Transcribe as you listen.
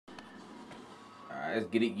Alright,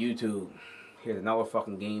 let's get it, YouTube. Here's another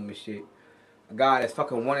fucking game and shit. A guy that's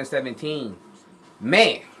fucking 1-17.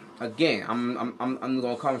 Man, again, I'm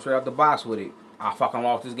gonna come straight out the box with it. I fucking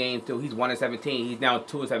lost this game too. He's 1-17. He's now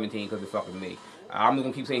 2-17 because it's fucking me. I'm just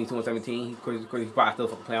gonna keep saying he's 2-17 because he's probably still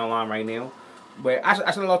fucking playing online right now. But I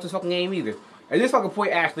shouldn't have lost this fucking game either. At this fucking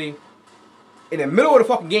point, actually, in the middle of the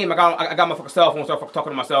fucking game, I got my fucking cell phone, started fucking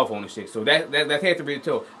talking to my cell phone and shit. So that had to be it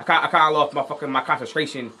too. I kind of lost my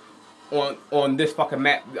concentration on this fucking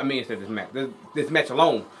map. I mean, instead of this map, this match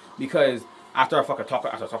alone, because I started fucking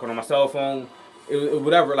talking. I started talking on my cell phone. It was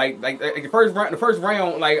whatever. Like the first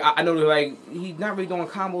round, like I know that like he's not really doing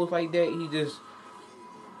combos like that. He just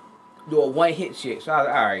do a one hit shit. So I was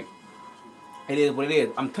like, all right, it is what it is.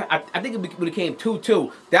 I think it became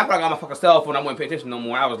 2-2. That's when I got my fucking cell phone. I wouldn't pay attention no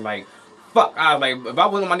more. I was like, fuck. I was like, if I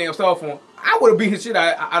wasn't on my damn cell phone, I would have beat his shit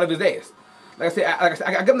out of his ass. Like I said,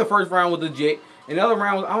 I give him the first round was legit. And the other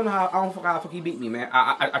round, I don't know how the fuck he beat me, man.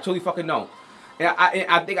 I truly fucking don't. And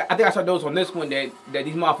I think I started noticing on this one that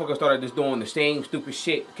these motherfuckers started just doing the same stupid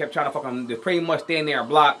shit. Kept trying to fucking just pretty much stand there and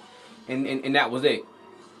block, and that was it.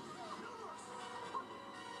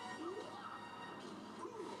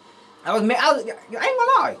 I ain't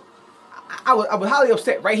gonna lie. I was highly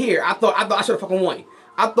upset right here. I thought I should have fucking won.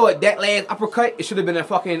 I thought that last uppercut, it should have been a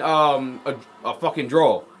fucking a fucking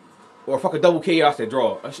draw. Or a fucking double KO. I said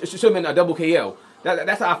draw. It should have been a double KO.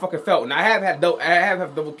 That's how I fucking felt. And I have had double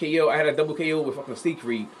KO. I had a double KO with fucking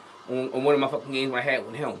SC5 on one of my fucking games when I had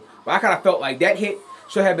with him. But I kind of felt like that hit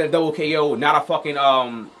should have been a double KO, not a fucking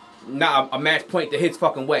not a match point that hits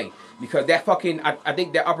fucking way. Because that fucking I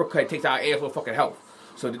think that uppercut takes our ass with fucking health.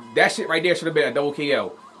 So that shit right there should have been a double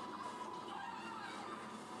KO.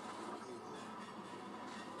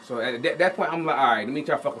 So at that point, I'm like, all right, let me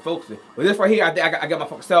try fucking focusing. But this right here, I got my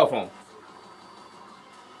fucking cell phone.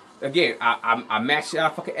 Again, I maxed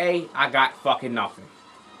out fucking A. I got fucking nothing.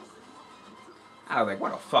 I was like,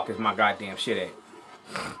 where the fuck is my goddamn shit at?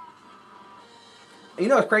 And you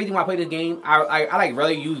know what's crazy when I play this game? I like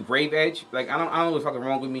really use Brave Edge. Like I don't know what's fucking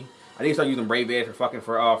wrong with me. I need to start using Brave Edge for fucking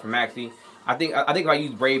for Maxi. I think if I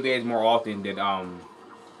use Brave Edge more often, then I'll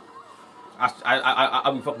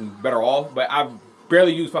be fucking better off. But I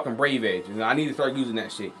barely use fucking Brave Edge, and I need to start using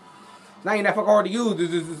that shit. Not even that fucking hard to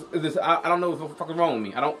use. I don't know what's fucking wrong with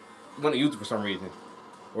me. I don't want to use it for some reason,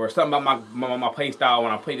 or something about my play style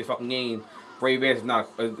when I play this fucking game. Brave Edge is not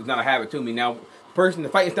a habit to me. Now, the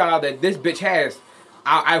fighting style that this bitch has,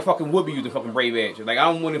 I fucking would be using fucking Brave Edge. Like I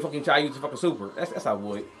don't want to fucking try to use the fucking super. That's how I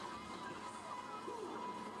would.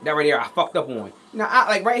 That right there, I fucked up on. Now,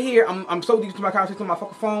 like right here, I'm so deep to my conversation on my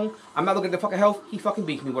fucking phone. I'm not looking at the fucking health. He fucking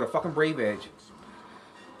beats me with a fucking Brave Edge.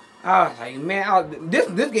 I was like, man,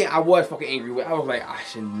 this game I was fucking angry with. I was like, I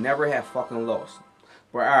should never have fucking lost.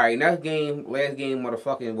 But alright, last game the last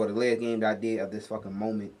game that I did of this fucking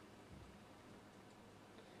moment.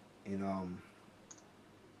 And I'm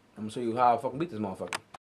gonna show you how I fucking beat this motherfucker.